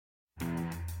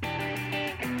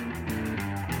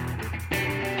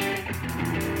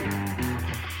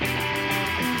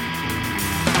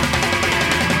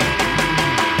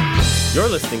You're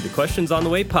listening to Questions on the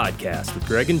Way podcast with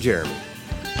Greg and Jeremy.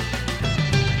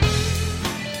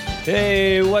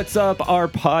 Hey, what's up, our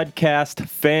podcast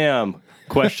fam?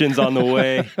 Questions on the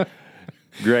Way.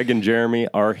 Greg and Jeremy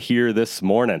are here this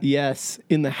morning. Yes,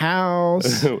 in the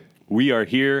house. We are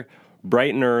here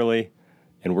bright and early,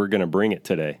 and we're going to bring it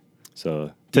today.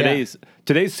 So today's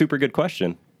super good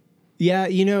question. Yeah,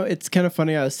 you know, it's kind of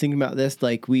funny. I was thinking about this.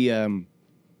 Like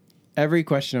every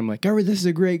question I'm like, oh, this is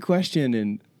a great question.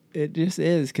 And it just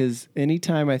is, because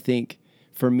anytime I think,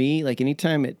 for me, like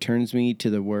anytime it turns me to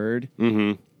the word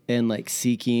and like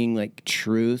seeking like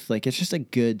truth, like it's just a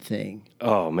good thing.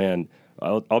 Oh, man.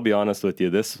 I'll be honest with you.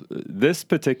 This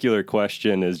particular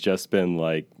question has just been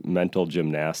like mental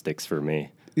gymnastics for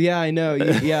me. Yeah, I know.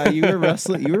 You were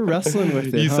wrestling. You were wrestling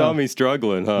with it. You saw me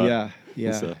struggling, huh?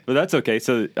 Yeah. So, but that's okay.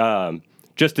 So,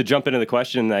 just to jump into the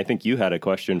question, I think you had a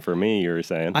question for me. You were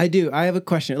saying I do. I have a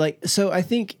question. So I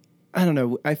think, I don't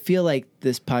know. I feel like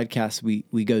this podcast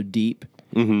we go deep,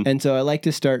 and so I like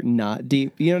to start not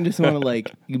deep. You don't just want to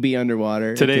like be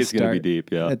underwater. Today's going to be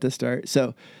deep. Yeah. At the start.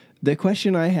 So the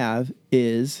question I have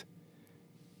is,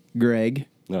 Greg.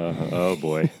 Oh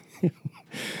boy.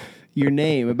 Your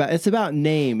name. It's about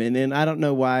name, and then I don't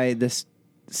know why this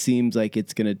seems like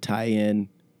it's going to tie in,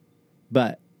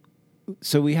 but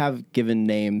so we have given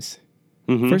names.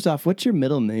 First off, what's your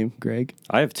middle name, Greg?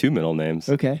 I have two middle names.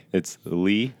 Okay. It's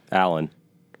Lee Allen.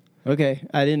 Okay,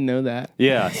 I didn't know that.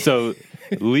 Yeah, so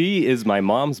Lee is my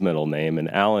mom's middle name,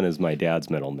 and Allen is my dad's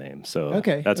middle name. So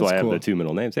that's why I have the two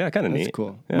middle names. Yeah, kind of neat. That's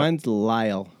cool. Yeah. Mine's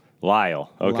Lyle.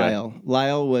 Lyle. Okay.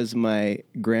 Lyle was my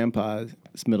grandpa's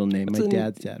middle name, my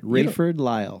dad's dad. Rayford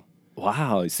Lyle.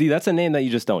 Wow. See, that's a name that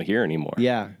you just don't hear anymore.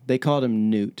 Yeah, they called him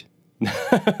Newt.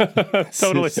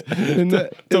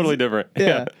 Totally different.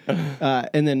 Yeah.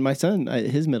 And then my son,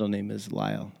 his middle name is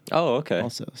Lyle. Oh, okay.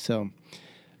 Also, so,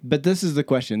 but this is the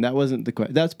question. That wasn't the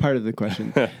question. That's part of the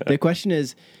question. The question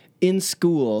is, in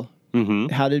school,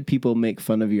 how did people make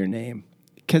fun of your name?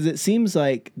 Because it seems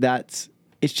like it's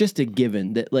just a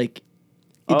given that like,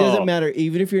 it doesn't matter.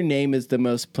 Even if your name is the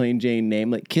most plain Jane name,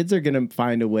 like kids are going to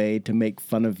find a way to make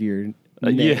fun of your name.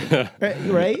 Yeah.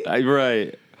 Right?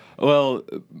 Right. Well,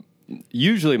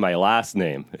 usually my last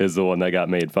name is the one that got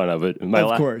made fun of. Of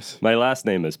course. My last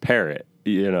name is Parrot,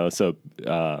 so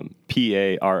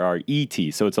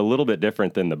Parret. So it's a little bit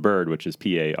different than the bird, which is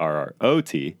Parrot.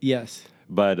 Yes.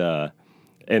 But,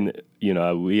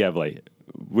 we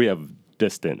have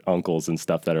distant uncles and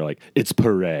stuff that are like, it's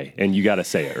Parret, and you got to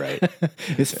say it right.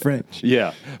 It's French.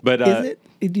 Yeah. But is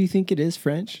it? Do you think it is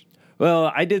French?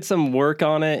 Well, I did some work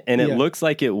on it, and it looks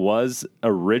like it was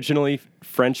originally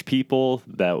French people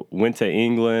that went to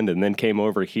England and then came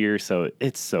over here, so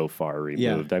it's so far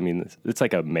removed. Yeah. I mean, it's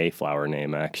like a Mayflower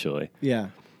name, actually. Yeah.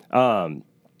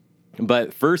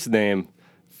 But first name,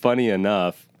 funny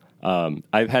enough,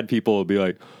 I've had people be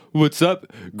like, what's up,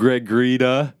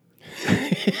 Gregrita?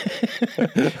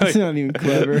 It's not even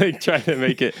clever. Like try to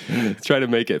make it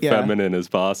feminine as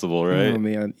possible, right? Oh,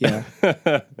 man. Yeah.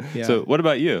 So what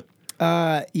about you?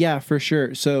 Yeah, for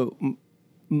sure. So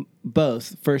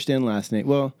both first and last name.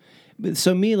 Well,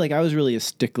 so me, like I was really a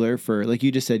stickler for, like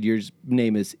you just said, your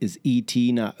name is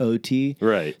E.T., not O.T.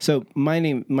 Right. So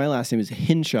my last name is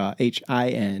Hinshaw,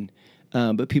 H-I-N.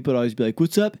 But people would always be like,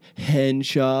 what's up,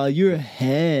 Henshaw? You're a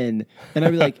hen. And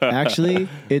I'd be like, actually,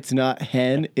 it's not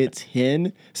hen, it's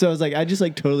hin. So I was like, I just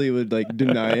like totally would like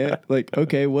deny it. Like,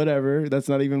 okay, whatever. That's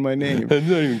not even my name. It's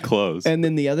not even close. And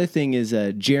then the other thing is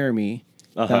Jeremy.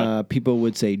 People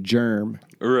would say germ.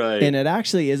 Right. And it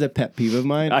actually is a pet peeve of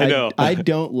mine. I know. I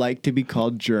don't like to be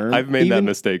called germ. I've made that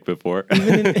mistake before.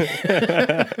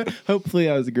 Hopefully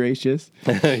I was gracious.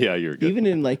 Yeah, you're good. Even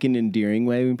in like an endearing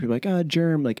way, when people are like, oh,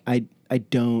 germ, like I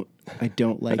don't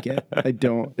like it. I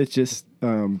don't. It's just,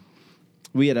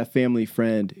 we had a family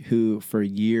friend who for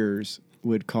years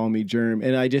would call me germ.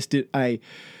 And I didn't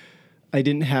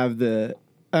have the,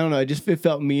 I don't know, it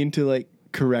felt mean to like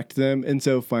correct them. And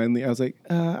so finally I was like,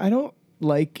 I don't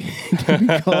like to be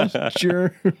called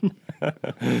germ.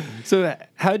 So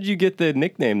how'd you get the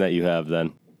nickname that you have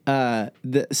then?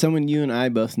 Someone you and I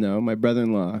both know, my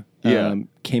brother-in-law,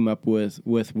 came up with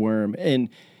Worm. And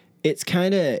it's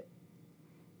kind of,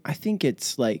 I think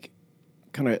it's like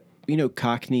kind of,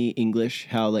 Cockney English,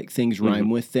 how like things rhyme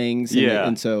with things.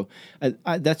 And so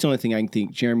that's the only thing I can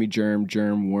think. Jeremy, germ,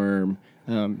 worm.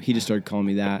 He just started calling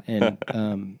me that.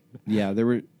 And there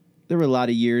were a lot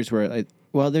of years where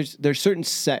there's certain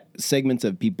segments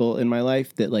of people in my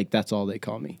life that like that's all they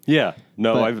call me. Yeah.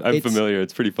 No, I'm familiar.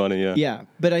 It's pretty funny, yeah. Yeah,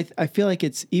 but I feel like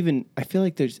I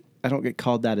don't get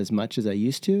called that as much as I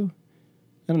used to.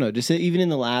 I don't know, just even in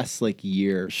the last like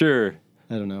year. Sure.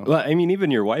 I don't know. Well, I mean, even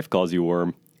your wife calls you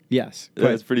Worm. Yes,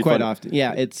 that's pretty quite funny. often.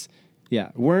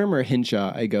 Yeah, Worm or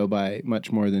Hinshaw I go by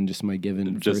much more than just my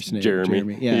given first name.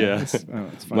 Jeremy. Yeah. It's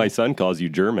fine. My son calls you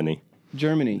Germany.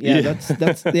 Germany. Yeah,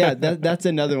 that's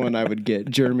another one I would get.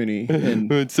 Germany. And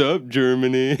what's up,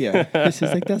 Germany? Yeah. This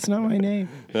is like, that's not my name.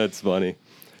 That's funny.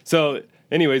 So,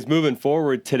 anyways, moving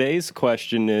forward, today's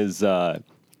question is,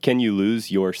 can you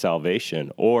lose your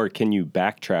salvation, or can you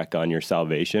backtrack on your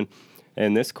salvation?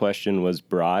 And this question was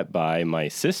brought by my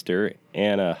sister,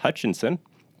 Anna Hutchinson,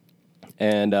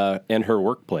 and her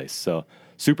workplace. So,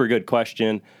 super good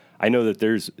question. I know that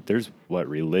there's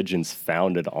religions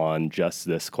founded on just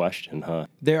this question, huh?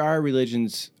 There are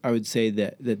religions, I would say,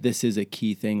 that this is a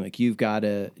key thing. Like, you've got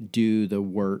to do the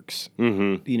works,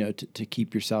 to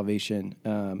keep your salvation.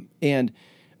 And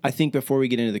I think before we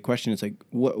get into the question, it's like,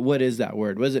 what is that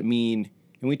word? What does it mean?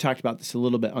 And we talked about this a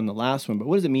little bit on the last one, but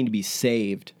what does it mean to be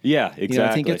saved? Yeah, exactly.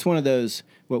 I think it's one of those,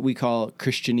 what we call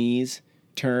Christianese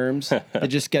terms that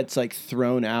just gets like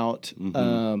thrown out.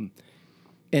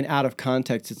 And out of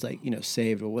context, it's like,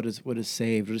 saved. Well, what is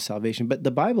saved? What is salvation? But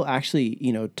the Bible actually,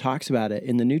 talks about it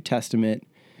in the New Testament.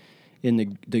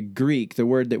 In the Greek, the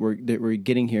word that we're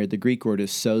getting here, the Greek word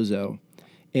is sozo,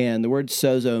 and the word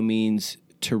sozo means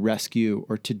to rescue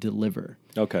or to deliver.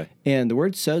 Okay. And the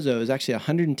word sozo is actually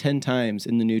 110 times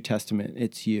in the New Testament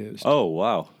it's used. Oh,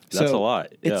 wow. That's a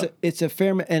lot. Yeah. It's a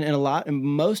fair, and a lot, and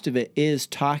most of it is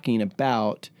talking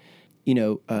about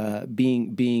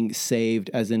being saved,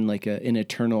 as in like an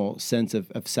eternal sense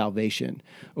of salvation.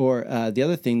 Or the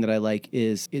other thing that I like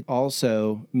is it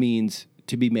also means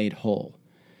to be made whole.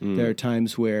 There are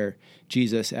times where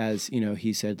Jesus, as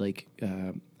he said, like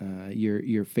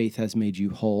your faith has made you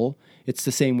whole. It's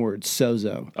the same word,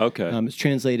 sozo. Okay. It's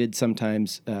translated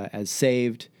sometimes as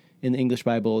saved in the English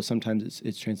Bible. Sometimes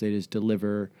it's translated as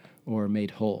deliver or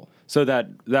made whole. So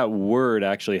that word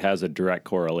actually has a direct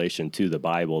correlation to the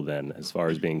Bible then, as far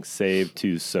as being saved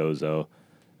to sozo.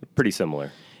 Pretty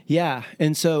similar. Yeah.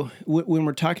 And so when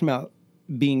we're talking about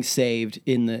being saved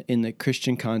in the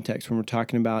Christian context, when we're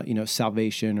talking about,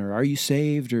 salvation, or are you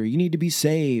saved, or you need to be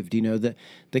saved,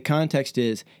 the context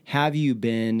is, have you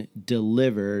been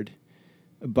delivered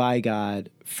by God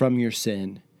from your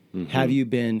sin? Mm-hmm. Have you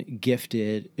been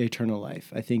gifted eternal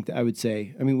life? I think that I would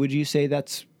say, would you say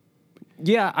that's...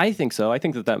 Yeah, I think so. I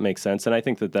think that makes sense. And I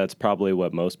think that's probably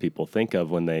what most people think of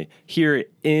when they hear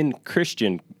it in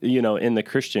Christian, in the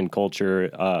Christian culture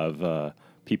of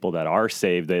people that are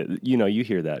saved, that, you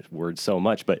hear that word so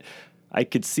much. But I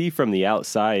could see from the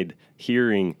outside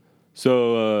hearing,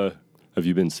 so have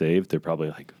you been saved? They're probably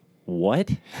like,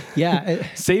 what? Yeah.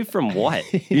 Saved from what?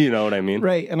 You know what I mean?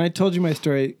 Right. And I told you my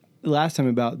story last time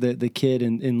about the kid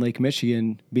in Lake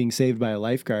Michigan being saved by a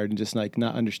lifeguard and just like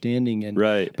not understanding. And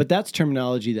right. But that's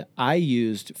terminology that I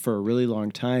used for a really long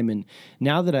time. And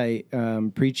now that I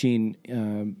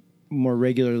preaching more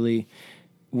regularly,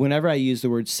 whenever I use the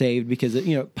word saved, because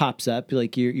it pops up,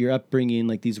 like your upbringing,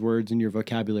 like these words in your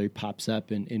vocabulary pops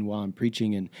up in while I'm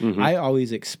preaching, and I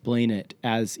always explain it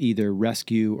as either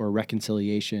rescue or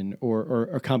reconciliation or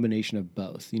a combination of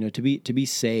both. To be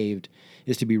saved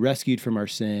is to be rescued from our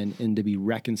sin and to be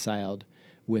reconciled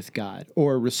with God,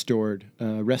 or restored.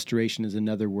 Restoration is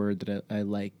another word that I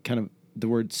like. Kind of the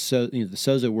word the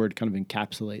sozo word kind of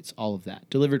encapsulates all of that.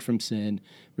 Delivered from sin,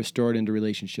 restored into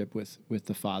relationship with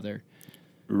the Father.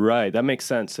 Right, that makes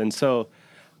sense. And so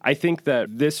I think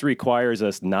that this requires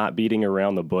us not beating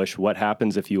around the bush. What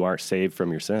happens if you aren't saved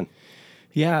from your sin?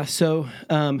 Yeah, so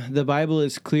the Bible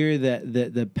is clear that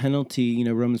the penalty,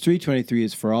 Romans 3:23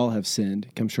 is, for all have sinned,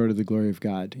 come short of the glory of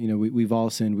God. We've all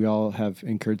sinned. We all have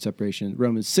incurred separation.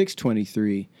 Romans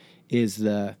 6:23 is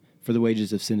for the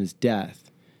wages of sin is death,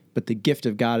 but the gift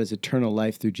of God is eternal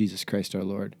life through Jesus Christ our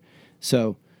Lord.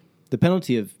 So the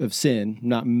penalty of sin,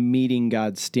 not meeting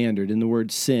God's standard, and the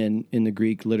word sin in the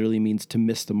Greek literally means to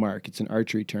miss the mark. It's an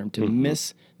archery term, to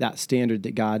miss that standard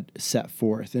that God set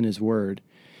forth in His Word.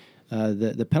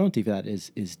 The penalty for that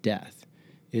is death,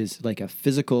 is like a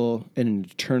physical and an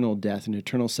eternal death, an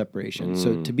eternal separation.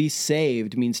 So to be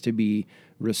saved means to be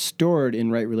restored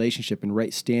in right relationship and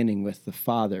right standing with the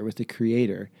Father, with the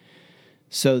Creator,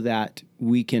 so that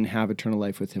we can have eternal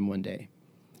life with Him one day.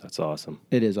 That's awesome.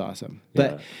 It is awesome.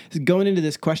 But going into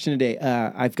this question today,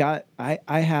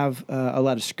 I have a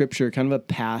lot of scripture, kind of a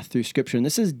path through scripture. And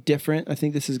this is different. I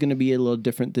think this is going to be a little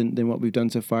different than what we've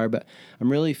done so far. But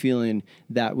I'm really feeling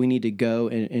that we need to go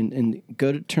and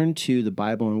turn to the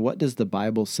Bible. And what does the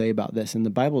Bible say about this? And the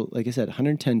Bible, like I said,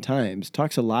 110 times,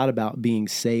 talks a lot about being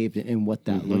saved and what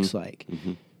that looks like.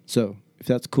 So if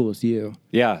that's cool with you.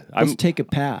 Yeah, let's take a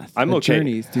path. I'm okay.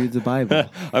 Journey through the Bible.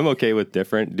 I'm okay with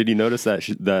different. Did you notice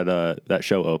that that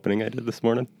show opening I did this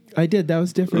morning? I did. That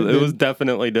was different. It was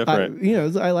definitely different.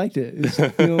 I liked it.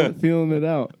 It was feeling it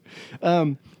out.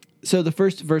 So the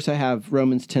first verse I have,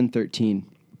 Romans 10:13.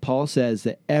 Paul says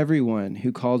that everyone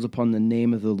who calls upon the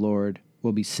name of the Lord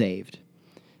will be saved.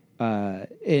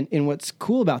 And what's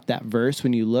cool about that verse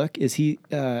when you look is he's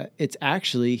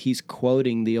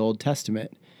quoting the Old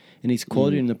Testament, and he's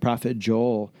quoting the prophet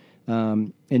Joel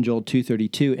in Joel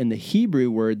 2:32. And the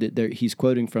Hebrew word that he's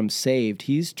quoting from, saved,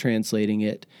 he's translating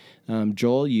it.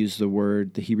 Joel used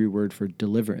the Hebrew word for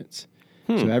deliverance.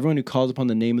 So everyone who calls upon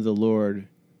the name of the Lord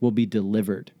will be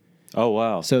delivered. Oh,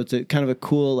 wow. So it's a kind of a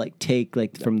cool take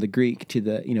from the Greek to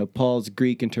the, Paul's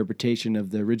Greek interpretation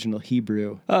of the original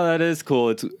Hebrew. Oh, that is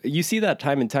cool. You see that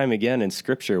time and time again in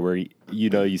Scripture where,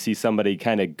 you see somebody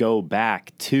kind of go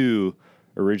back to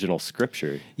original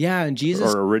Scripture. Yeah, and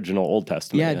Jesus... Or original Old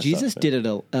Testament. Yeah, Jesus did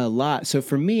it a lot. So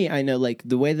for me, I know,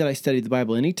 the way that I study the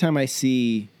Bible, anytime I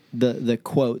see the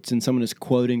quotes and someone is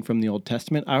quoting from the Old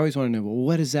Testament, I always want to know, well,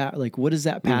 what is that? What is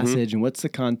that passage and what's the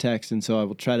context? And so I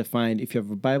will try to find, if you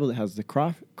have a Bible that has the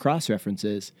cross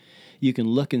references, you can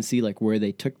look and see where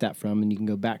they took that from, and you can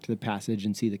go back to the passage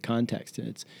and see the context.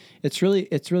 And it's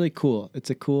really cool. It's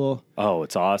a cool... Oh,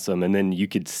 it's awesome. And then you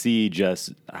could see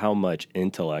just how much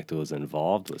intellect was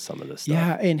involved with some of this stuff.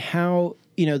 Yeah, and how,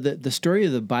 the story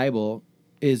of the Bible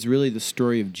is really the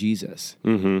story of Jesus.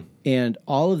 Mm-hmm. And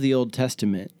all of the Old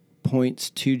Testament points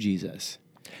to Jesus.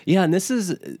 Yeah, and this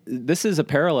is a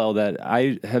parallel that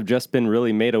I have just been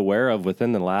really made aware of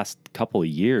within the last couple of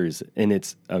years, and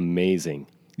it's amazing.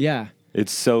 Yeah.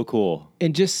 It's so cool.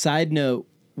 And just side note,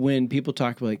 when people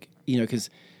talk because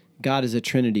God is a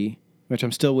Trinity, which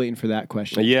I'm still waiting for that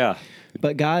question. Yeah.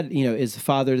 But God, is the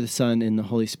Father, the Son, and the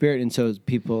Holy Spirit. And so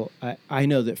people, I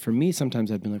know that for me,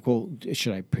 sometimes I've been like, well,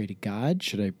 should I pray to God?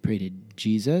 Should I pray to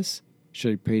Jesus?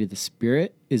 Should I pray to the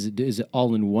Spirit? Is it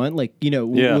all in one?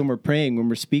 When we're praying, when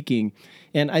we're speaking.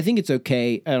 And I think it's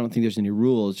okay. I don't think there's any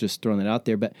rules, just throwing that out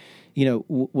there. But,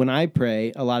 when I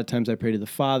pray, a lot of times I pray to the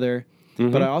Father.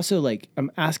 Mm-hmm. But I also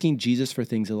I'm asking Jesus for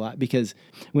things a lot, because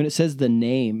when it says the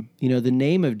name, the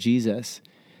name of Jesus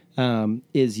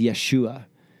is Yeshua.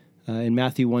 In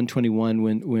Matthew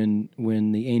 1:21,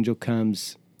 when the angel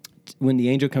comes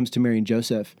to Mary and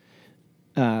Joseph,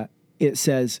 it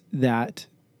says that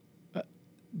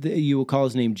you will call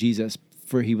his name Jesus,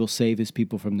 for he will save his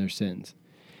people from their sins.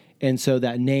 And so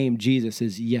that name, Jesus,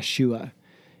 is Yeshua.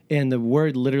 And the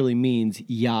word literally means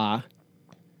Yah,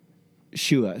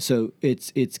 Shua. So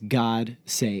it's God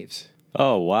saves.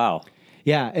 Oh, wow.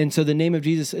 Yeah, and so the name of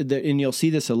Jesus, and you'll see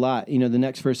this a lot. The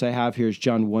next verse I have here is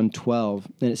John 1:12,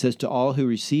 and it says, to all who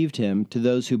received him, to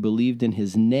those who believed in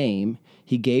his name,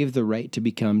 he gave the right to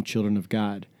become children of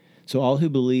God. So all who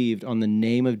believed on the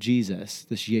name of Jesus,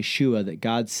 this Yeshua that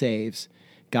God saves,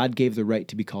 God gave the right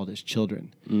to be called his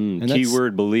children.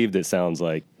 Keyword believed, it sounds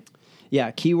like.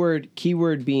 Yeah, keyword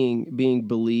being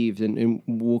believed, and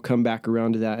we'll come back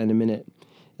around to that in a minute.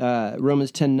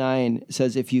 Romans 10:9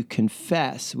 says, if you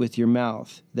confess with your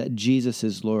mouth that Jesus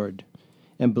is Lord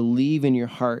and believe in your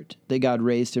heart that God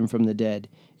raised him from the dead,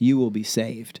 you will be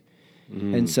saved.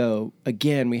 And so,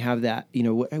 again, we have that,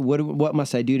 what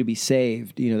must I do to be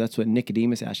saved? That's what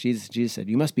Nicodemus asked Jesus. Jesus said,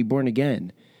 you must be born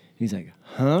again. And he's like,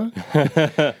 huh?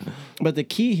 But the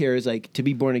key here is to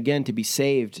be born again, to be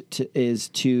saved,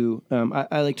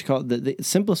 I like to call it, the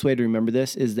simplest way to remember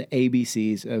this is the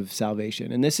ABCs of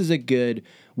salvation. And this is a good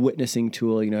witnessing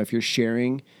tool, if you're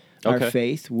sharing our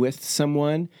faith with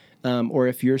someone, or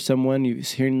if you're someone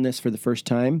who's hearing this for the first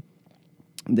time.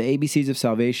 The ABCs of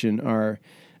salvation are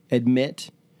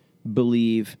admit,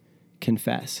 believe,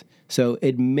 confess. So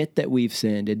admit that we've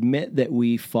sinned. Admit that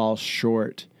we fall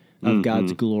short of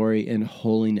God's glory and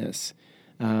holiness,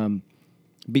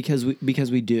 because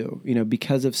we do.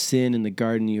 Because of sin in the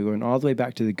garden, you're going all the way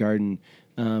back to the garden.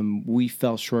 We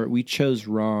fell short. We chose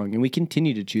wrong, and we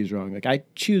continue to choose wrong. I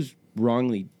choose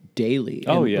wrongly daily.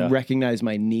 And recognize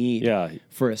my need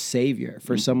for a Savior,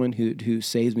 for someone who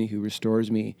saves me, who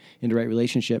restores me into right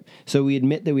relationship. So we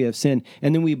admit that we have sinned,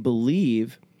 and then we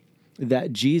believe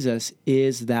that Jesus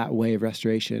is that way of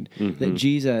restoration, that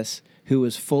Jesus, who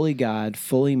was fully God,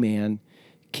 fully man,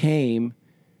 came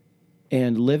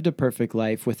and lived a perfect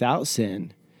life without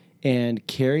sin and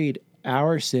carried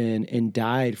our sin and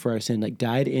died for our sin,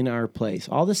 died in our place.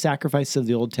 All the sacrifices of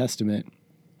the Old Testament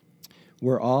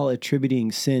we're all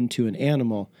attributing sin to an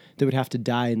animal that would have to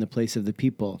die in the place of the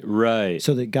people. Right.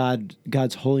 So that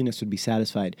God's holiness would be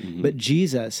satisfied. Mm-hmm. But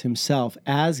Jesus himself,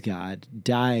 as God,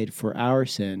 died for our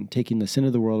sin, taking the sin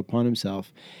of the world upon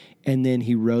himself. And then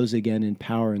he rose again in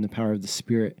power, in the power of the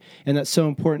Spirit. And that's so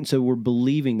important. So we're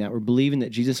believing that. We're believing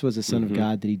that Jesus was the Son of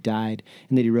God, that he died,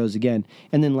 and that he rose again.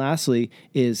 And then lastly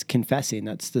is confessing.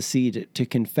 That's the seed to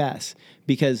confess.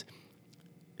 Because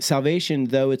salvation,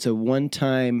 though it's a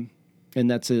one-time, and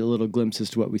that's a little glimpse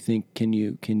as to what we think, can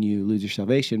you lose your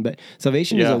salvation? But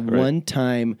salvation is a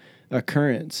one-time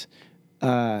occurrence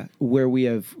where we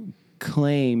have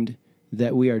claimed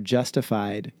that we are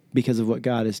justified because of what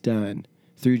God has done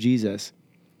through Jesus.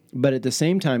 But at the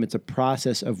same time, it's a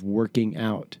process of working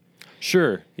out.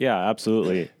 Sure. Yeah,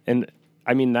 absolutely. And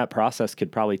I mean, that process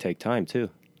could probably take time too.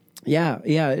 Yeah,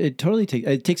 it totally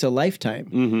takes a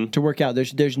lifetime to work out.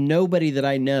 There's nobody that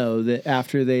I know that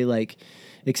after they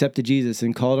accepted Jesus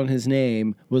and called on his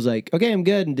name was like, okay, I'm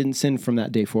good, and didn't sin from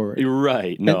that day forward.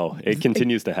 Right. No, it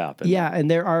continues to happen. Yeah, and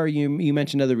there are, you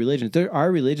mentioned other religions. There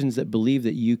are religions that believe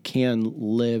that you can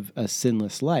live a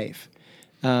sinless life.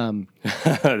 That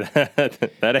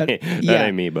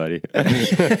ain't me, buddy.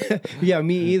 Yeah,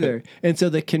 me either. And so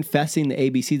the confessing, the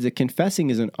ABCs, the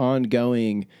confessing is an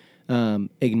ongoing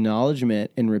acknowledgement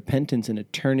and repentance and a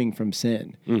turning from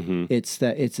sin. Mm-hmm. It's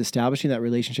establishing that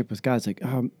relationship with God. It's like,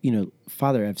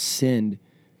 Father, I've sinned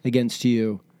against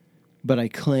you, but I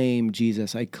claim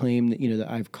Jesus. I claim that,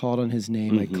 that I've called on his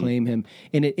name. I claim him.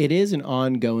 And it is an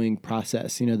ongoing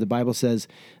process. The Bible says,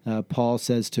 Paul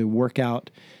says to work out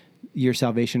your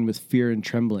salvation with fear and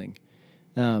trembling.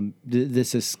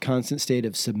 This is constant state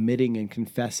of submitting and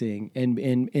confessing.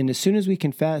 And as soon as we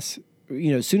confess,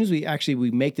 as soon as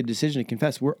we make the decision to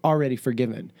confess, we're already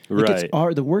forgiven. Right.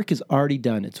 The work is already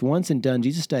done. It's once and done.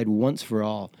 Jesus died once for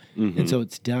all. And so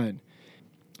it's done.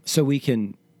 So we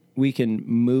can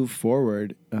move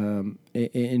forward,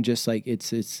 and just like it's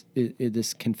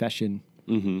this confession.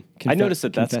 Mm-hmm. I noticed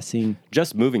that confessing. That's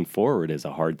just moving forward is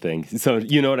a hard thing. So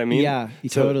you know what I mean? Yeah,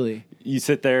 totally. You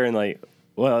sit there and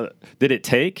well, did it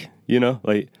take?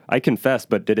 I confess,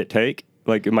 but did it take?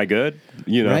 Am I good?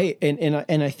 Right.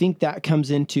 And I think that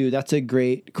comes into, that's a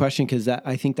great question, because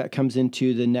I think that comes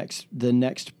into the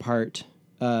next part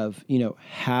of,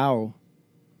 how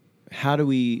do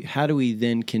we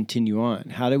then continue on?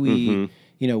 How do we,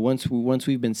 once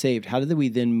we've been saved, how do we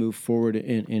then move forward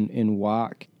and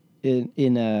walk?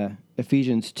 In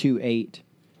Ephesians 2:8,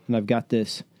 and I've got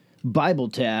this Bible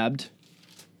tabbed.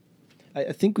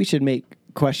 I think we should make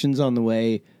questions on the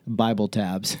way Bible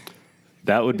tabs.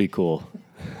 That would be cool.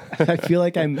 I feel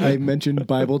like I mentioned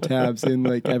Bible tabs in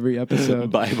every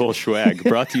episode. Bible swag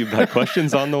brought to you by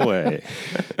Questions on the Way.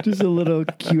 Just a little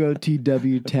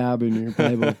QOTW tab in your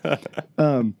Bible.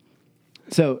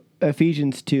 So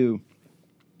Ephesians 2,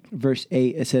 verse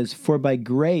 8, it says, "For by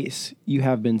grace you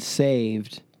have been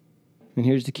saved," and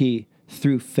here's the key,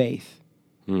 "through faith."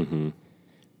 Mm-hmm.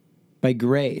 By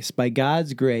grace, by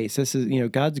God's grace. This is,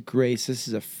 God's grace. This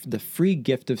is the free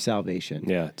gift of salvation.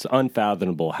 Yeah, it's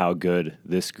unfathomable how good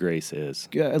this grace is.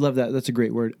 I love that. That's a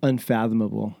great word,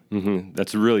 unfathomable. Mm-hmm.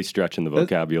 That's really stretching the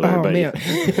vocabulary. Man.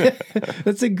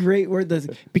 That's a great word.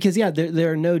 Because,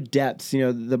 there are no depths.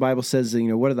 The Bible says,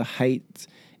 what are the heights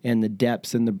and the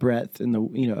depths and the breadth and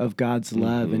the, of God's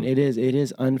love. And it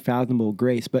is unfathomable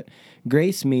grace. But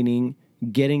grace meaning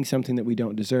getting something that we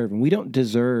don't deserve. And we don't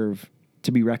deserve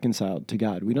to be reconciled to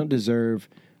God. We don't deserve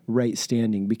right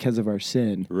standing because of our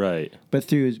sin. Right.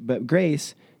 But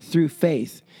grace through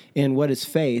faith. And what is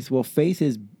faith? Well, faith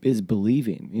is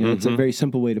believing. It's a very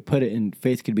simple way to put it, and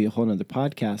faith could be a whole nother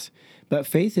podcast. But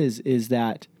faith is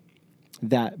that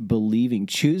believing,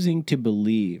 choosing to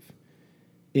believe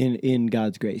in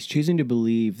God's grace, choosing to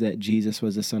believe that Jesus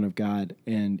was the Son of God.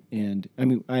 And I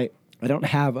mean, I don't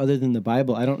have, other than the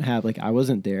Bible, I don't have, I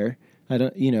wasn't there. I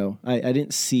don't, I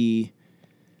didn't see,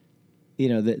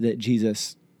 that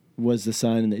Jesus was the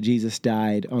Son and that Jesus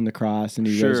died on the cross and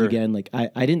he rose again.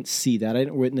 I didn't see that. I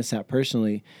didn't witness that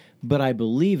personally, but I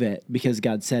believe it because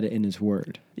God said it in his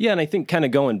word. Yeah. And I think kind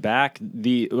of going back,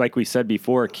 like we said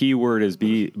before, a key word is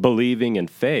believing in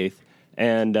faith.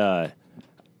 And,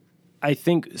 I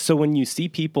think, so when you see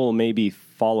people maybe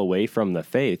fall away from the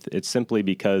faith, it's simply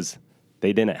because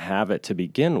they didn't have it to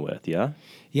begin with. Yeah.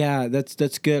 Yeah,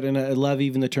 that's good. And I love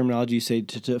even the terminology you say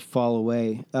to fall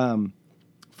away.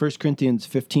 1 Corinthians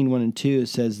 15:1-2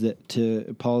 says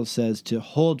that Paul says to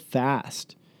hold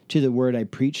fast to the word I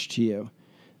preached to you,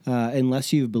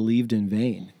 unless you've believed in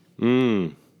vain.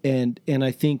 And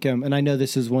I think, and I know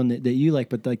this is one that you like,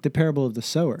 but like the parable of the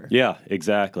sower. Yeah,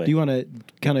 exactly. Do you want to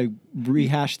kind of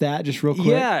rehash that just real quick?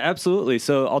 Yeah, absolutely.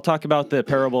 So I'll talk about the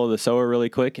parable of the sower really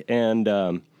quick. And,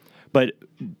 but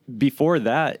before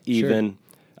that, even,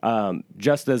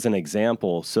 just as an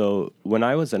example, so when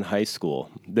I was in high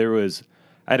school, I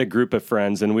had a group of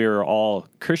friends and we were all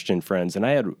Christian friends, and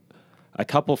I had a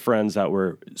couple friends that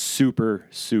were super,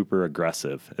 super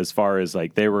aggressive as far as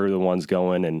like they were the ones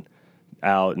going and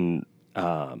out and,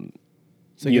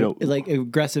 so like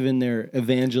aggressive in their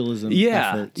evangelism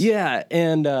efforts. Yeah.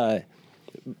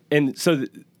 And so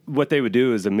what they would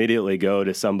do is immediately go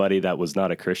to somebody that was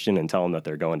not a Christian and tell them that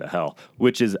they're going to hell,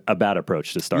 which is a bad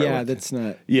approach to start with. That's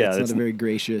not a very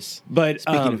gracious. But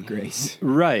speaking of grace.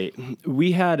 Right.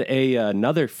 We had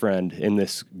another friend in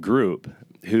this group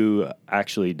who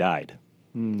actually died.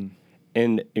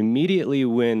 And immediately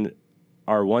when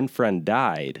our one friend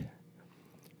died,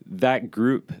 that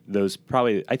group,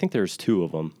 I think there's two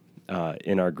of them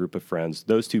in our group of friends,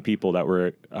 those two people that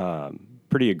were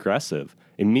pretty aggressive,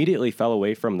 immediately fell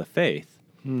away from the faith.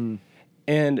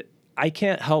 And I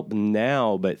can't help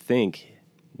now but think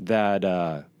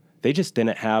that they just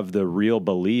didn't have the real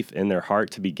belief in their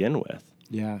heart to begin with.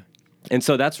 Yeah. And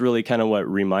so that's really kind of what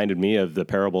reminded me of the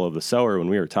parable of the sower when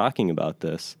we were talking about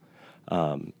this.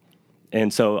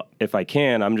 And so if I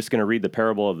can, I'm just going to read the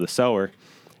parable of the sower.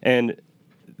 And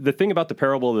the thing about the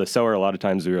parable of the sower, a lot of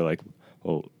times we were like,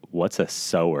 well, what's a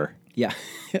sower? Yeah,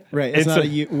 right. It's not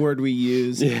a word we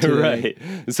use today.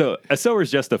 Right. So a sower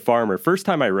is just a farmer. First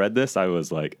time I read this, I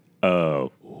was like,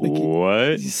 oh,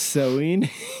 what? Sowing?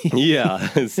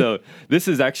 Yeah. So this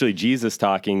is actually Jesus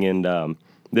talking, and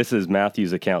this is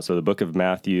Matthew's account. So the book of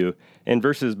Matthew, and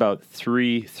verses about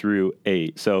 3 through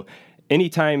 8. So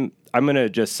anytime I'm going to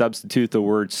just substitute the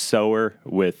word sower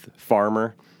with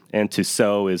farmer, and to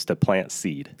sow is to plant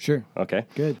seed. Sure. Okay.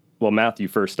 Good. Well, Matthew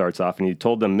first starts off, and he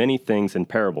told them many things in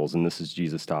parables, and this is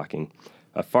Jesus talking.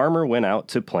 A farmer went out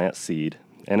to plant seed,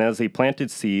 and as he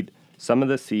planted seed, some of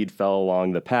the seed fell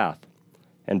along the path,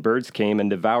 and birds came and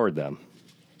devoured them.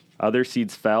 Other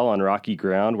seeds fell on rocky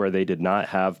ground where they did not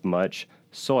have much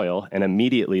soil, and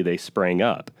immediately they sprang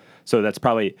up. So that's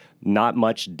probably not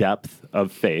much depth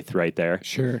of faith right there.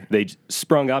 Sure. They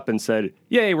sprung up and said,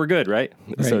 yay, we're good, right?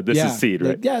 So this is seed,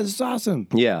 right? Yeah, this is awesome.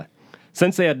 Yeah.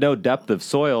 Since they had no depth of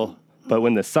soil, but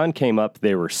when the sun came up,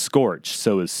 they were scorched.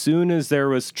 So as soon as there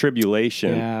was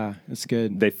tribulation, that's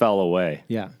good. They fell away.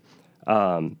 Yeah.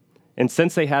 And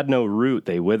since they had no root,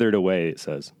 they withered away, it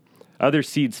says. Other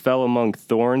seeds fell among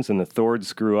thorns, and the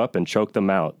thorns grew up and choked them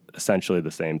out. Essentially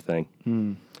the same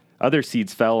thing. Other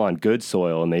seeds fell on good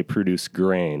soil, and they produced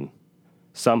grain.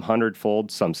 Some 100-fold,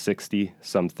 some 60,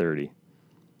 some 30.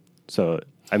 So,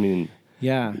 I mean,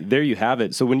 there you have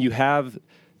it. So when you have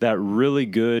that really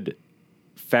good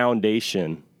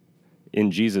foundation in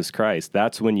Jesus Christ,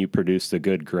 that's when you produce the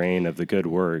good grain of the good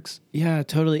works. Yeah,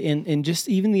 totally. And just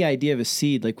even the idea of a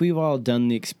seed, like we've all done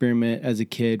the experiment as a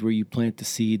kid where you plant the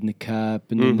seed in the cup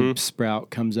and then the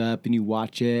sprout comes up and you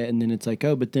watch it and then it's like,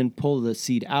 oh, but then pull the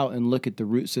seed out and look at the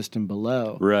root system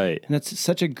below. Right. And that's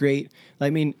such a great, I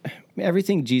mean,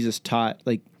 everything Jesus taught,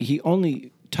 like he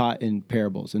only taught in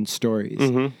parables and stories.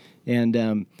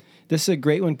 And this is a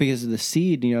great one because of the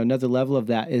seed. You know, another level of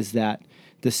that is that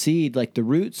the seed, like the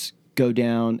roots, go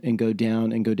down and go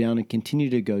down and go down and continue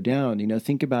to go down. You know,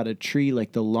 think about a tree,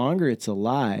 like the longer it's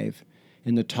alive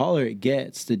and the taller it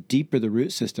gets, the deeper the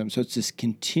root system. So it's this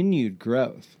continued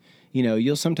growth. You know,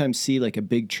 you'll sometimes see like a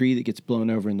big tree that gets blown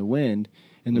over in the wind.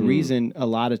 And the reason a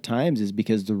lot of times is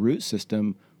because the root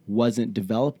system wasn't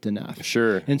developed enough.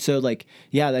 Sure. And so like,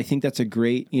 I think that's a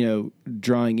great,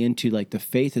 drawing into like the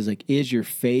faith is like, is your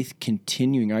faith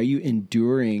continuing? Are you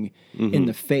enduring in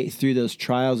the faith through those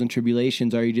trials and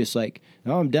tribulations? Are you just like,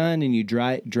 oh, I'm done and you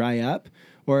dry up?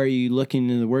 Or are you looking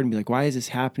in the word and be like, why is this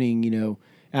happening?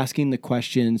 Asking the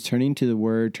questions, turning to the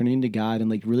word, turning to God and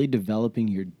like really developing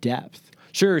your depth.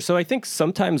 Sure. So I think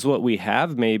sometimes what we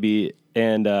have maybe,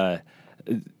 and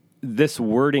this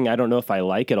wording, I don't know if I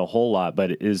like it a whole lot, but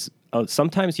it is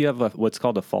sometimes you have what's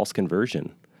called a false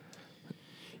conversion.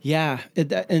 Yeah,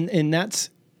 and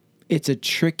it's a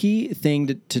tricky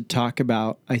thing to talk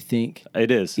about, I think. It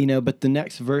is. But the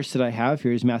next verse that I have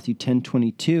here is Matthew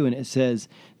 10:22, and it says,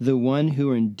 the one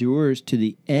who endures to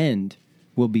the end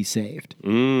will be saved.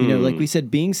 Like we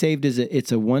said, being saved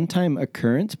it's a one-time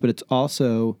occurrence, but it's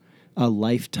also a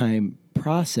lifetime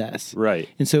process. Right.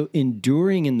 And so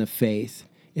enduring in the faith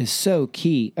is so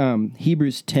key.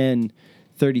 Hebrews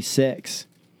 10:36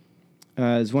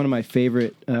 is one of my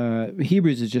favorite.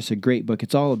 Hebrews is just a great book.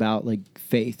 It's all about like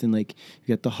faith and like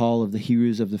you got the hall of the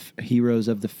heroes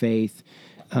of the faith.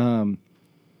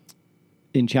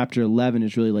 in chapter 11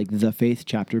 is really like the faith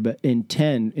chapter, but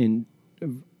in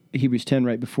Hebrews 10,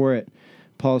 right before it,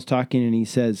 Paul's talking and he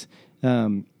says,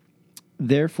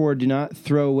 therefore do not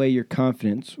throw away your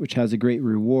confidence, which has a great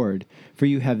reward, for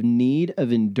you have need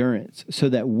of endurance, so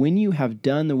that when you have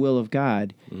done the will of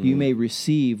God, you may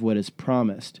receive what is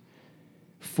promised.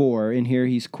 For, and here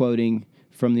he's quoting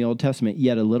from the Old Testament,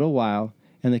 yet a little while,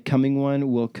 and the coming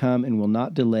one will come and will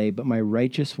not delay, but my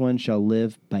righteous one shall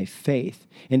live by faith.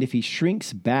 And if he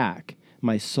shrinks back,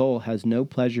 my soul has no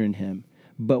pleasure in him.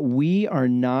 But we are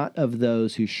not of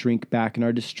those who shrink back and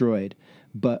are destroyed,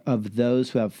 but of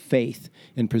those who have faith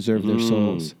and preserve their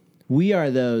souls. We are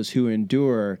those who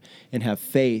endure and have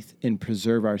faith and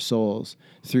preserve our souls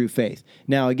through faith.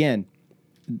 Now, again,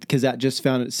 because that just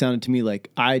sounded to me like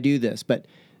I do this, but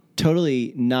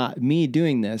totally not me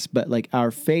doing this, but like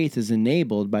our faith is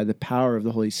enabled by the power of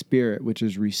the Holy Spirit, which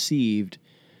is received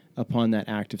upon that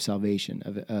act of salvation,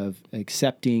 of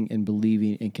accepting and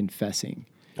believing and confessing.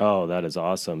 Oh, that is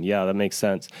awesome. Yeah, that makes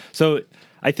sense. So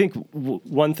I think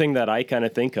one thing that I kind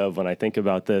of think of when I think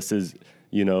about this is,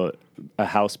 a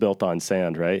house built on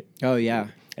sand, right? Oh, yeah.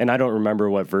 And I don't remember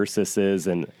what verse this is,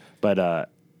 but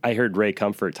I heard Ray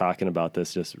Comfort talking about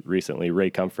this just recently.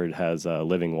 Ray Comfort has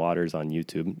Living Waters on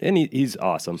YouTube, and he's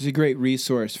awesome. He's a great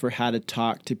resource for how to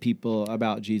talk to people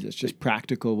about Jesus, just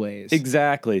practical ways.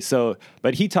 Exactly. So,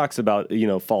 but he talks about,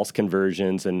 false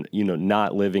conversions and,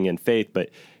 not living in faith, but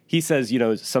he says,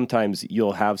 sometimes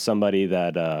you'll have somebody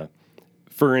that,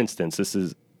 for instance, this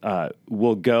is,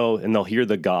 will go and they'll hear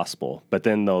the gospel, but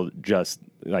then they'll just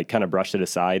like kind of brush it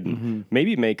aside and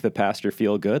maybe make the pastor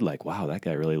feel good. Like, wow, that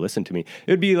guy really listened to me.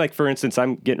 It would be like, for instance,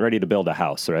 I'm getting ready to build a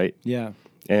house, right? Yeah.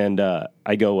 And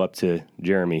I go up to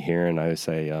Jeremy here and I would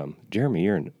say, Jeremy,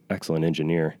 you're an excellent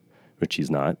engineer, which he's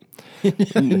not.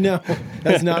 No,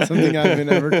 that's not something I've been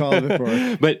ever called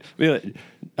before.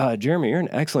 But Jeremy, you're an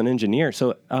excellent engineer.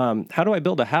 So how do I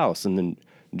build a house? And then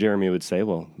Jeremy would say,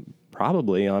 well,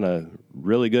 probably on a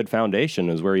really good foundation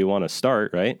is where you want to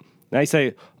start, right? And I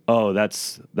say, oh,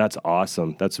 that's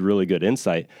awesome. That's really good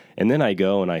insight. And then I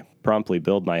go and I promptly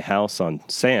build my house on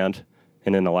sand.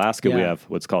 And in Alaska, we have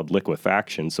what's called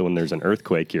liquefaction. So when there's an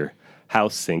earthquake, your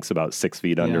house sinks about 6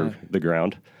 feet under the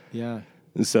ground. Yeah.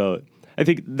 And so I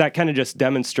think that kind of just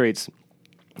demonstrates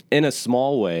in a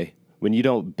small way, when you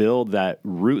don't build that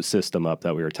root system up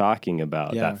that we were talking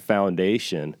about, that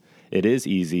foundation, it is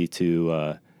easy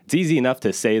to, it's easy enough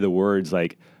to say the words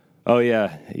like, oh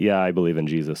yeah, I believe in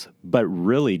Jesus, but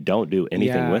really don't do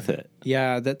anything with it.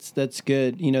 Yeah, that's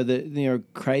good.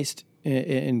 Christ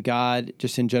and God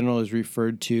just in general is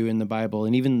referred to in the Bible,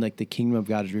 and even like the kingdom of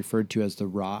God is referred to as the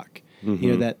rock.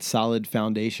 That solid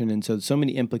foundation, and so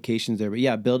many implications there. But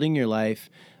yeah, building your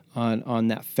life on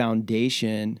that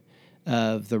foundation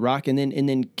of the rock, and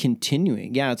then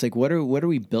continuing. Yeah, it's like what are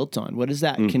we built on? What is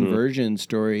that conversion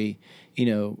story,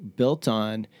 built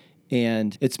on?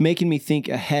 And it's making me think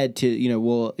ahead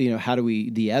to, how do we,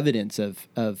 the evidence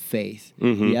of faith,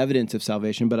 the evidence of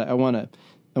salvation. But I want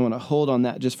to hold on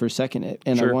that just for a second.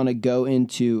 And I want to go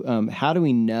into how do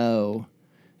we know,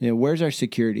 where's our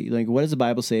security? Like, what does the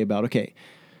Bible say about, okay,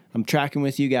 I'm tracking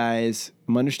with you guys.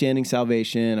 I'm understanding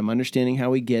salvation. I'm understanding how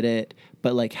we get it.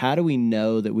 But like, how do we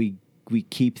know that we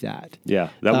keep that? Yeah,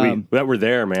 that we're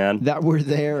there, man. That we're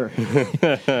there.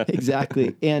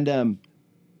 Exactly. And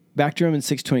back to Romans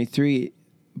 6:23,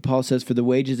 Paul says, for the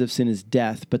wages of sin is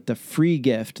death, but the free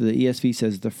gift, the ESV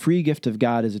says, the free gift of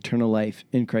God is eternal life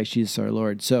in Christ Jesus our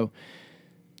Lord. So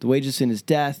the wages of sin is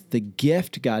death. The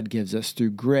gift God gives us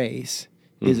through grace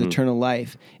is eternal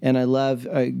life. And I love,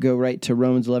 go right to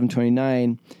Romans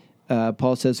 11:29.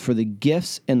 Paul says, for the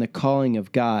gifts and the calling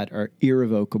of God are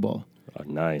irrevocable. Oh,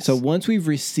 nice. So once we've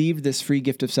received this free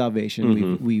gift of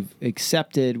salvation, we've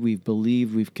accepted, we've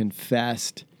believed, we've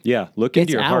confessed. Yeah, look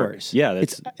into your ours. heart. Yeah,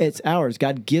 it's ours.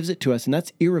 God gives it to us, and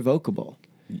that's irrevocable.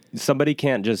 Somebody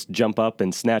can't just jump up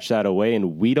and snatch that away,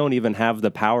 and we don't even have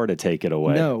the power to take it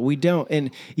away. No, we don't.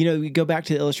 And, we go back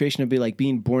to the illustration of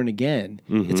being born again.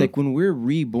 It's like when we're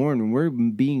reborn, when we're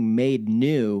being made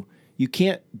new, you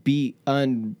can't be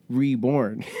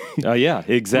unreborn. Oh yeah,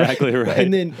 exactly right.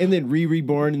 And then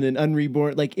reborn and then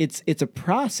unreborn. Like it's a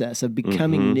process of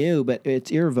becoming new, but it's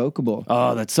irrevocable.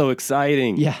 Oh, that's so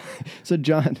exciting. Yeah. So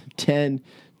John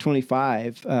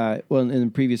 10:25. In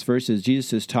the previous verses,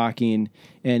 Jesus is talking,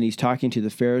 and he's talking to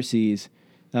the Pharisees.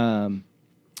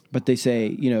 But they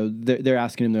say, they're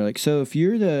asking him, they're like, so if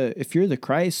you're the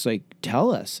Christ, like,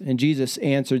 tell us. And Jesus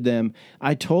answered them,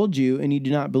 I told you, and you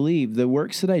do not believe. The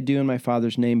works that I do in my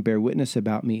Father's name bear witness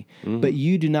about me. But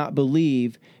you do not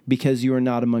believe because you are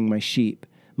not among my sheep.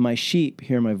 My sheep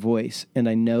hear my voice, and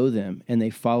I know them, and they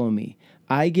follow me.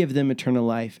 I give them eternal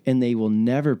life, and they will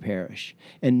never perish,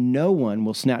 and no one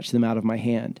will snatch them out of my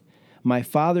hand. My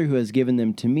Father who has given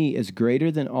them to me is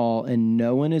greater than all, and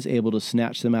no one is able to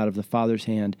snatch them out of the Father's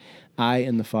hand. I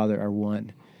and the Father are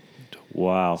one.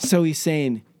 Wow. So he's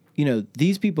saying,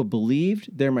 these people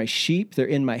believed, they're my sheep, they're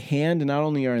in my hand, and not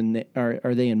only are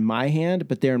they in my hand,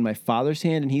 but they're in my Father's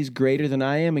hand, and he's greater than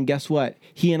I am, and guess what?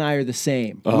 He and I are the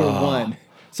same. We're one.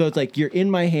 So it's like you're in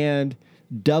my hand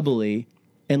doubly,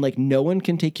 and like no one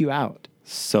can take you out.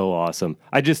 So awesome.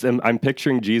 I'm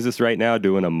picturing Jesus right now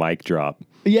doing a mic drop.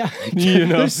 Yeah.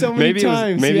 There's so many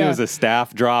times. Maybe it was a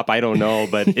staff drop. I don't know,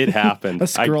 but it happened. A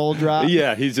scroll drop.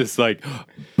 Yeah. He's just like,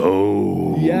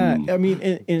 boom. Yeah. I mean,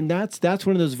 and that's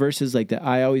one of those verses like that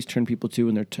I always turn people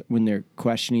to when they're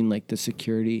questioning like the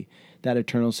security, that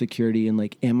eternal security, and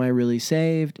like, am I really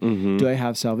saved? Mm-hmm. Do I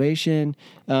have salvation?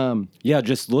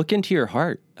 Just look into your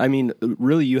heart. I mean,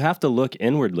 really, you have to look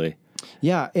inwardly.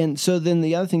 Yeah, and so then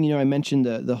the other thing, I mentioned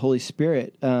the Holy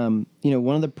Spirit. One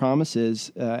of the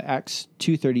promises, Acts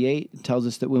 2:38 tells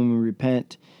us that when we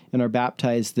repent and are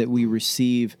baptized, that we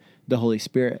receive the Holy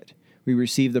Spirit. We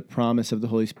receive the promise of the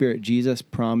Holy Spirit. Jesus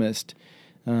promised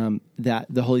that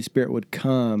the Holy Spirit would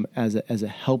come as a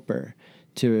helper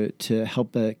to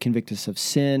help convict us of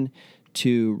sin,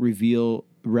 to reveal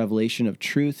revelation of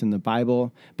truth in the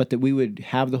Bible, but that we would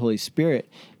have the Holy Spirit.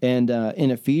 And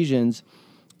in Ephesians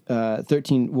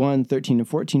 13 and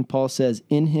 14, Paul says,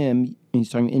 in him, and he's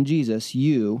talking in Jesus,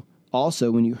 you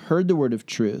also, when you heard the word of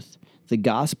truth, the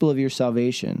gospel of your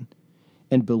salvation,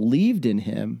 and believed in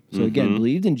him, so again,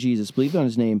 believed in Jesus, believed on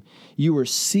his name, you were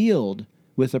sealed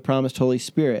with the promised Holy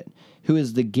Spirit, who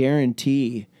is the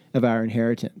guarantee of our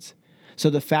inheritance. So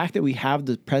the fact that we have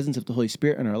the presence of the Holy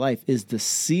Spirit in our life is the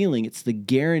sealing, it's the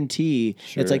guarantee,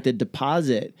 It's like the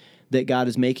deposit that God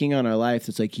is making on our life.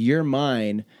 It's like, you're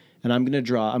mine, and I'm going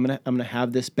to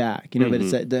have this back, but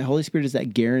it's the Holy Spirit is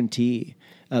that guarantee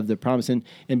of the promise. And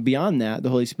beyond that, the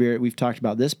Holy Spirit, we've talked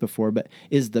about this before, but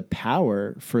is the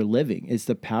power for living. It's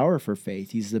the power for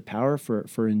faith. He's the power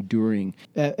for enduring.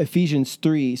 Ephesians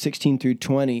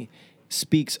 3:16-20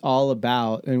 speaks all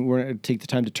about, and we're going to take the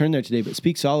time to turn there today, but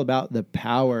speaks all about the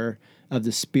power of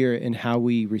the Spirit and how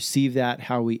we receive that,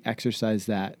 how we exercise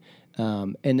that.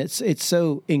 And it's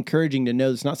so encouraging to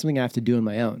know it's not something I have to do on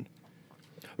my own.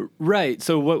 Right.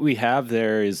 So what we have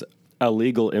there is a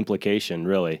legal implication,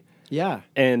 really. Yeah.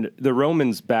 And the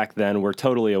Romans back then were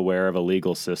totally aware of a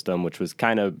legal system, which was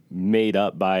kind of made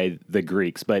up by the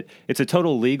Greeks. But it's a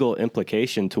total legal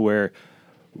implication to where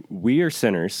we are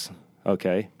sinners,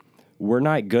 okay? We're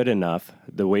not good enough.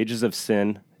 The wages of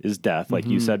sin is death, like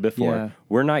you said before. Yeah.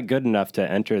 We're not good enough to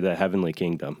enter the heavenly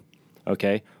kingdom,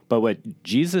 okay? But what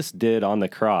Jesus did on the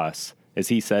cross is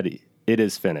he said, it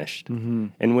is finished. Mm-hmm.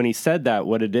 And when he said that,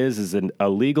 what it is a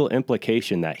legal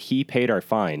implication that he paid our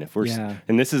fine. If we're,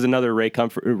 and this is another Ray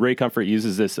Comfort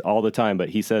uses this all the time, but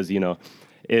he says,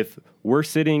 if we're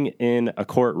sitting in a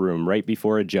courtroom right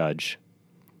before a judge,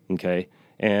 okay,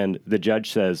 and the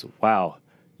judge says, wow,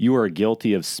 you are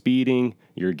guilty of speeding,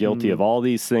 you're guilty of all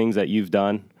these things that you've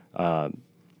done,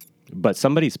 but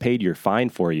somebody's paid your fine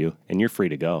for you, and you're free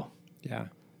to go. Yeah.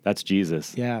 That's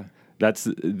Jesus. Yeah.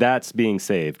 That's being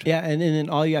saved. Yeah, and then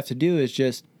all you have to do is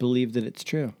just believe that it's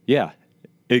true. Yeah,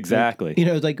 exactly.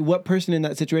 Like what person in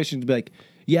that situation would be like,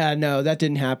 yeah, no, that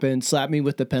didn't happen. Slap me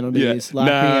with the penalties. Yeah.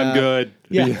 I'm good.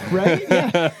 Yeah, right?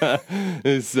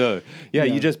 Yeah. So,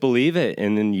 you just believe it,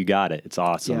 and then you got it. It's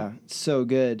awesome. Yeah, it's so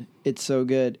good. It's so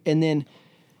good. And then,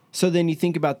 so then you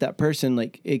think about that person,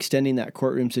 like, extending that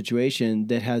courtroom situation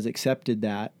that has accepted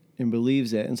that and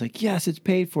believes it. And it's like, yes, it's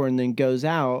paid for, and then goes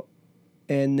out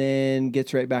and then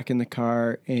gets right back in the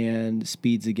car and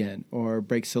speeds again or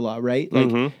breaks the law, right?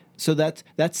 Like, so that's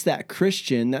that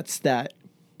Christian, that's that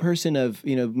person of,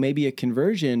 maybe a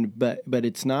conversion, but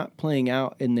it's not playing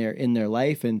out in their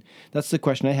life. And that's the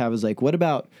question I have is like, what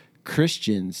about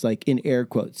Christians, like in air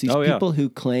quotes, these people who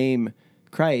claim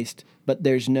Christ, but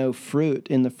there's no fruit?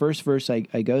 In the first verse I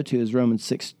go to is Romans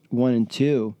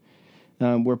 6:1-2,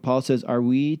 where Paul says, are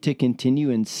we to continue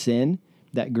in sin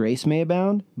that grace may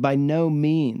abound? By no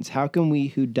means. How can we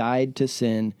who died to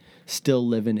sin still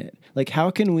live in it? Like,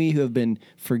 how can we who have been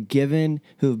forgiven,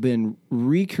 who have been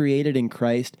recreated in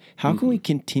Christ, how can we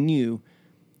continue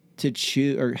to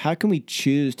choose, or how can we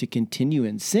choose to continue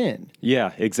in sin?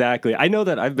 Yeah, exactly. I know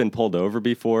that I've been pulled over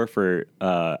before for,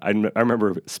 I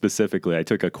remember specifically, I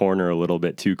took a corner a little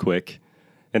bit too quick,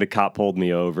 and a cop pulled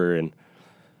me over, and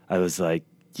I was like,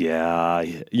 yeah,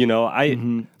 I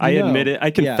admit it.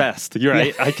 I confessed. You're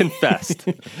right. I confessed.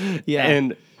 Yeah.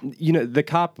 And, the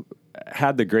cop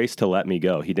had the grace to let me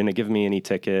go. He didn't give me any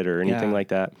ticket or anything like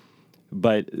that.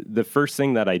 But the first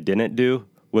thing that I didn't do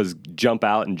was jump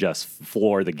out and just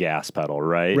floor the gas pedal,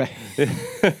 right? Right.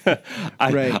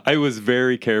 I was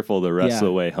very careful the rest of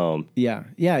the way home. Yeah.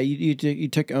 Yeah. You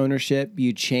took ownership.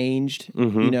 You changed,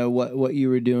 what you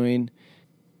were doing.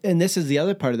 And this is the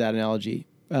other part of that analogy.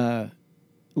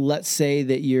 Let's say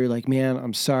that you're like, man,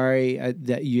 I'm sorry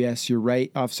yes, you're right,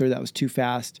 officer, that was too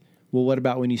fast. Well, what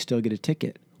about when you still get a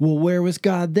ticket? Well, where was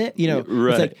God then? Right.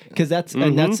 It's like, because that's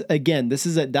again,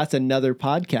 that's another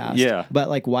podcast. Yeah. But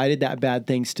like, why did that bad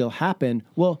thing still happen?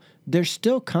 Well, there's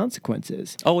still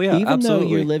consequences. Oh yeah, even absolutely.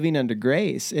 though you're living under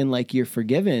grace and like you're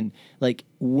forgiven, like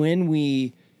when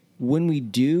we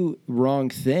do wrong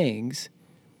things,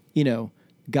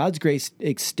 God's grace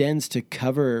extends to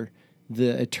cover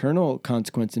the eternal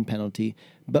consequence and penalty.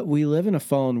 But we live in a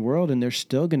fallen world, and there's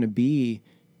still going to be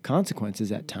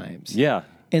consequences at times. Yeah.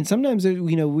 And sometimes,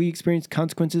 we experience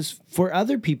consequences for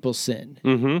other people's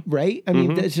sin, right? I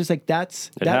mean, it's just like that's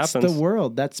the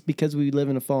world. That's because we live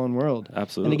in a fallen world.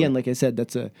 Absolutely. And again, like I said,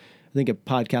 that's I think a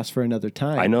podcast for another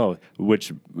time. I know,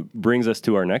 which brings us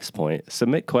to our next point.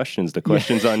 Submit questions to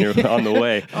questions on the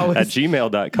way at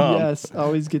gmail.com. Yes,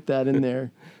 always get that in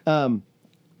there. Then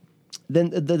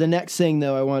the next thing,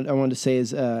 though, I want to say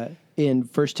is in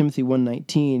 1 Timothy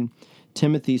 1:19,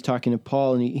 Timothy's talking to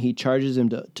Paul, and he charges him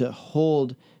to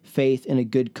hold faith in a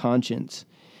good conscience.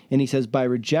 And he says, by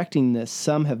rejecting this,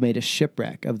 some have made a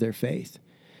shipwreck of their faith.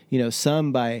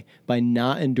 Some by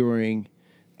not enduring,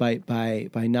 by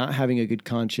not having a good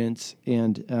conscience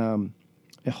and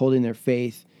holding their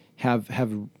faith, have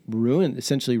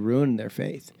essentially ruined their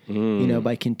faith.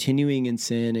 By continuing in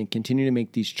sin and continuing to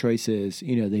make these choices,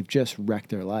 they've just wrecked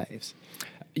their lives.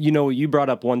 You brought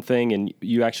up one thing, and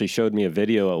you actually showed me a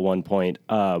video at one point.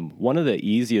 One of the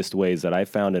easiest ways that I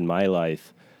found in my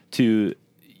life to,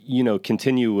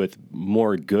 continue with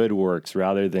more good works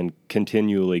rather than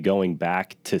continually going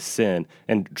back to sin,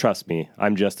 and trust me,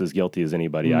 I'm just as guilty as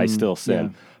anybody. I still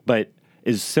sin, but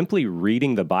is simply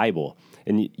reading the Bible.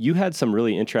 And you had some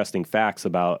really interesting facts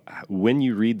about when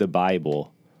you read the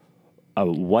Bible,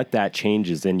 what that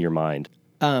changes in your mind.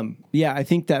 I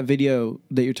think that video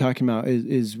that you're talking about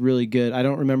is really good. I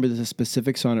don't remember the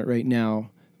specifics on it right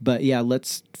now, but yeah,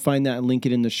 let's find that and link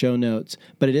it in the show notes.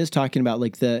 But it is talking about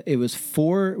it was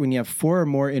 4, when you have 4 or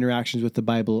more interactions with the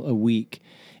Bible a week,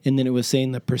 and then it was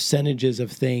saying the percentages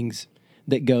of things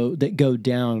that go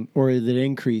down or that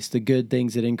increase, the good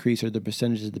things that increase or the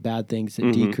percentages of the bad things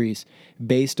that decrease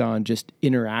based on just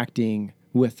interacting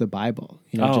with the Bible,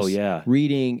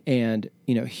 reading and,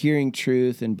 hearing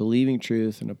truth and believing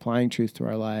truth and applying truth to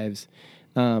our lives.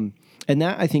 And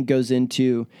that I think goes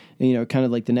into, kind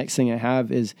of like the next thing I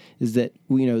have is that,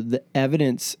 the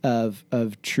evidence of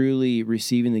truly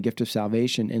receiving the gift of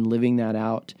salvation and living that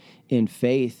out in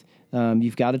faith.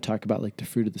 You've got to talk about like the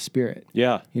fruit of the Spirit.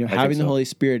 Yeah. Having the Holy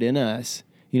Spirit in us,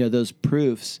 those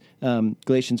proofs,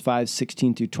 Galatians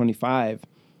 5:16-25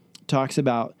 talks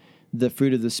about the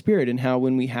fruit of the Spirit and how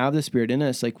when we have the Spirit in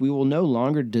us, like we will no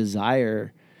longer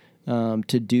desire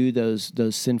to do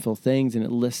those sinful things. And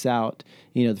it lists out,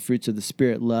 the fruits of the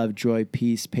Spirit: love, joy,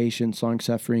 peace, patience,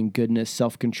 long-suffering, goodness,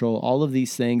 self-control, all of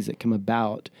these things that come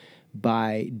about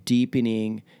by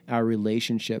deepening our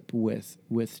relationship with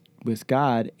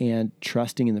God and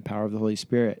trusting in the power of the Holy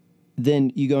Spirit.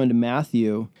 Then you go into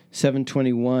Matthew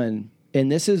 7:21,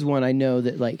 and this is one I know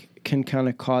that like can kind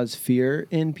of cause fear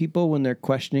in people when they're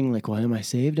questioning, like, well, am I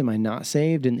saved? Am I not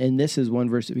saved? And this is one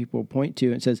verse that people point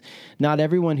to. It says, not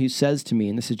everyone who says to me,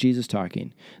 and this is Jesus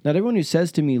talking, not everyone who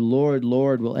says to me, Lord,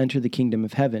 Lord, will enter the kingdom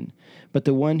of heaven, but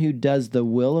the one who does the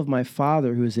will of my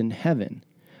Father who is in heaven.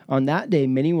 On that day,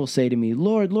 many will say to me,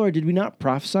 Lord, Lord, did we not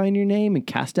prophesy in your name and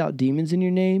cast out demons in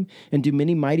your name and do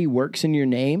many mighty works in your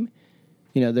name?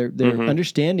 They're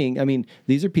understanding. I mean,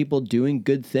 these are people doing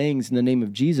good things in the name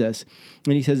of Jesus.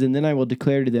 And he says, and then I will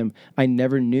declare to them, I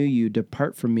never knew you.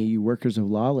 Depart from me, you workers of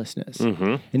lawlessness.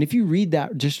 And if you read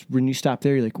that, just when you stop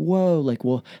there, you're like, whoa, like,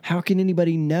 well, how can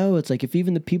anybody know? It's like if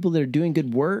even the people that are doing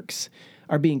good works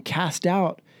are being cast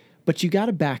out, but you got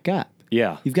to back up.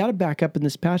 Yeah. You've got to back up in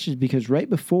this passage because right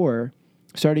before,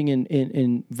 starting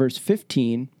in verse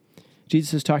 15,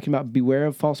 Jesus is talking about beware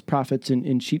of false prophets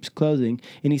in sheep's clothing.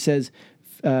 And he says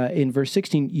in verse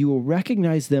 16, you will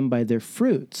recognize them by their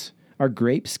fruits. Are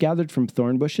grapes gathered from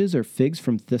thorn bushes or figs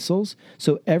from thistles?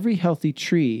 So every healthy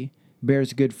tree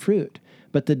bears good fruit,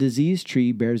 but the diseased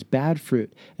tree bears bad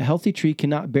fruit. A healthy tree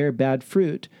cannot bear bad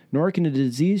fruit, nor can a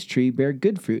diseased tree bear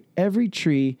good fruit. Every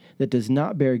tree that does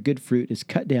not bear good fruit is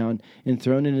cut down and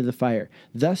thrown into the fire.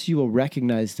 Thus you will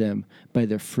recognize them by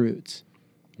their fruits.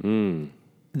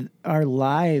 Our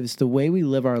lives, the way we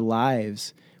live our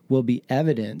lives, will be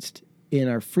evidenced in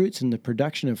our fruits and the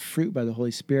production of fruit by the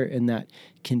Holy Spirit, and that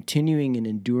continuing and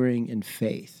enduring in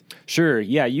faith. Sure.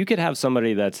 Yeah. You could have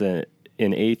somebody that's an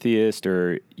atheist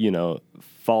or,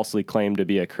 falsely claimed to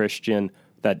be a Christian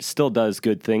that still does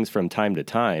good things from time to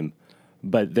time,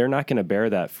 but they're not going to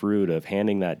bear that fruit of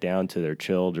handing that down to their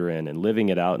children and living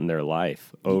it out in their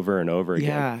life over and over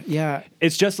again. Yeah.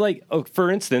 It's just like, for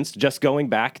instance, just going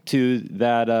back to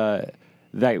that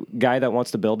guy that wants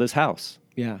to build his house.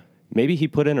 Yeah. Maybe he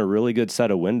put in a really good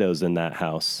set of windows in that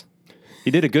house.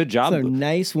 He did a good job. So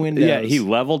nice windows. Yeah, he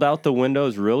leveled out the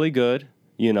windows really good.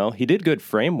 He did good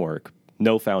framework,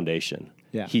 no foundation.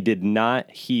 Yeah. He did not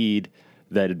heed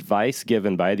the advice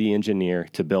given by the engineer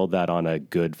to build that on a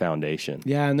good foundation.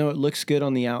 Yeah, I know it looks good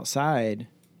on the outside.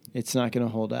 It's not going to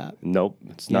hold up. Nope,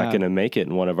 it's not going to make it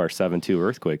in one of our 7.2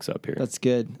 earthquakes up here. That's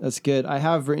good. I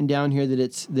have written down here that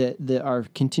it's that our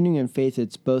continuing in faith,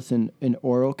 it's both an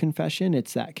oral confession,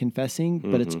 it's that confessing,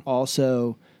 but it's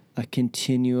also a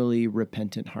continually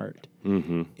repentant heart.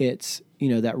 Mm-hmm. It's,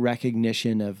 that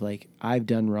recognition of like, I've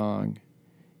done wrong,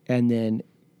 and then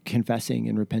confessing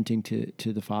and repenting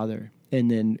to the Father,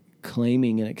 and then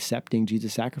claiming and accepting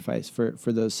Jesus' sacrifice for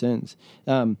those sins.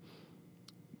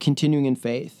 Continuing in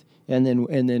faith, and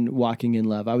then walking in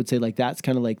love. I would say like that's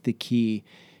kind of like the key.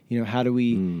 How do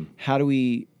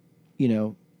we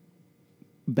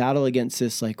battle against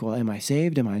this? Like, well, am I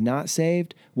saved? Am I not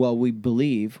saved? Well, we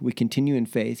believe. We continue in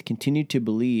faith, continue to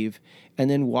believe, and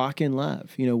then walk in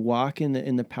love. Walk in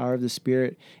the power of the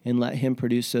Spirit, and let Him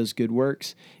produce those good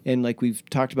works. And like we've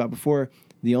talked about before,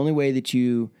 the only way that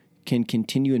you can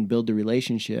continue and build the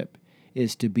relationship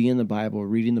is to be in the Bible,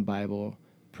 reading the Bible,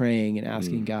 praying and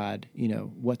asking God,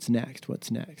 what's next?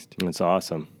 That's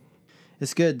awesome.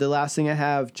 It's good. The last thing I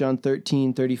have, John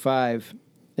 13:35,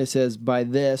 it says, "By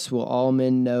this will all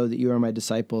men know that you are my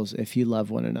disciples, if you love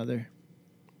one another."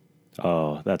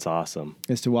 Oh, that's awesome.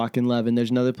 It's to walk in love. And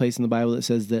there's another place in the Bible that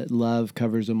says that love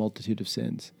covers a multitude of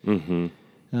sins.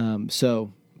 Mm-hmm.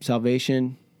 So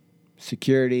salvation,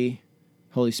 security,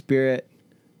 Holy Spirit,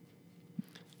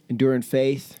 endure in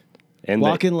faith, and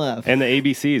walk in love. And the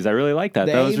ABCs. I really like that.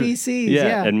 The ABCs,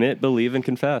 yeah. Admit, believe, and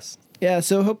confess. Yeah,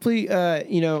 so hopefully, I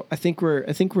think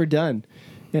we're done.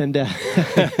 And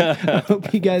I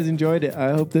hope you guys enjoyed it.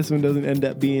 I hope this one doesn't end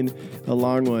up being a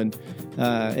long one.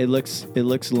 It looks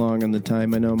long on the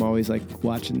time. I know I'm always like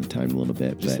watching the time a little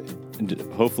bit, but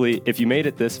hopefully, if you made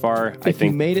it this far, I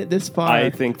think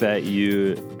that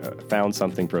you found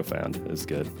something profound. It's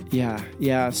good.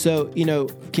 Yeah. So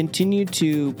continue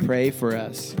to pray for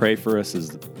us. Pray for us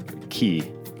is key.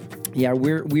 Yeah,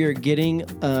 we are getting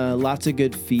lots of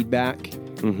good feedback.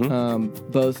 Mm-hmm.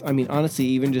 Both, honestly,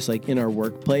 even just like in our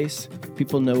workplace,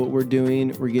 people know what we're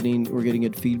doing. We're getting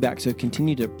good feedback. So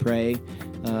continue to pray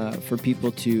for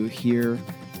people to hear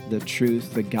the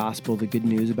truth, the gospel, the good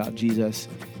news about Jesus,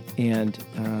 and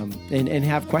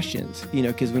have questions.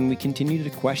 Because when we continue to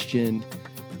question,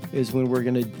 is when we're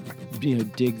going to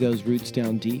dig those roots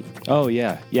down deep. Oh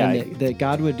yeah. And that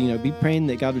God would be praying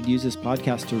that God would use this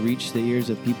podcast to reach the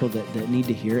ears of people that need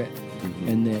to hear it. Mm-hmm.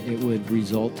 And that it would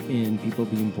result in people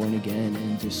being born again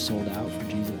and just sold out for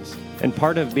Jesus. And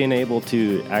part of being able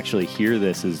to actually hear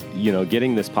this is,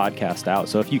 getting this podcast out.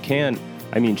 So if you can,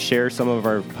 share some of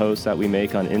our posts that we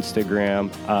make on Instagram.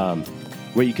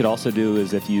 What you could also do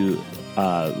is if you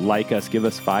like us, give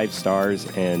us 5 stars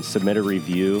and submit a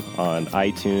review on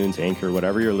iTunes, Anchor,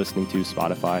 whatever you're listening to,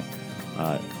 Spotify.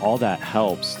 All that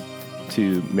helps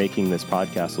to making this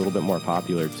podcast a little bit more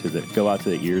popular go out to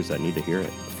the ears that need to hear it.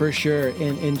 For sure.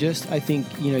 And just, I think,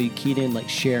 you keyed in like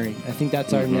sharing. I think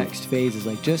that's our next phase is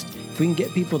like, just if we can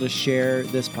get people to share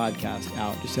this podcast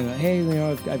out, just saying, hey,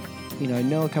 I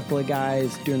know a couple of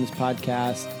guys doing this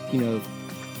podcast,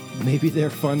 maybe they're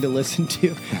fun to listen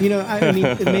to,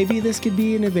 maybe this could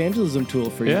be an evangelism tool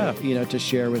for you, to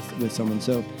share with someone.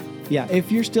 So yeah,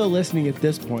 if you're still listening at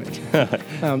this point,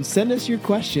 send us your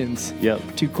questions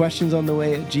to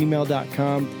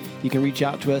questionsontheway@gmail.com. You can reach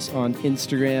out to us on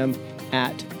Instagram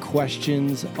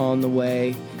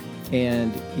 @questionsontheway,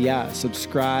 and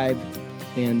subscribe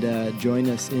and join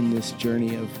us in this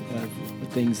journey of the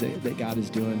things that God is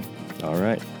doing. All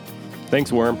right.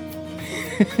 Thanks, Worm.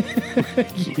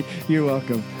 You're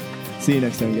welcome. See you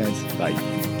next time, guys. Bye.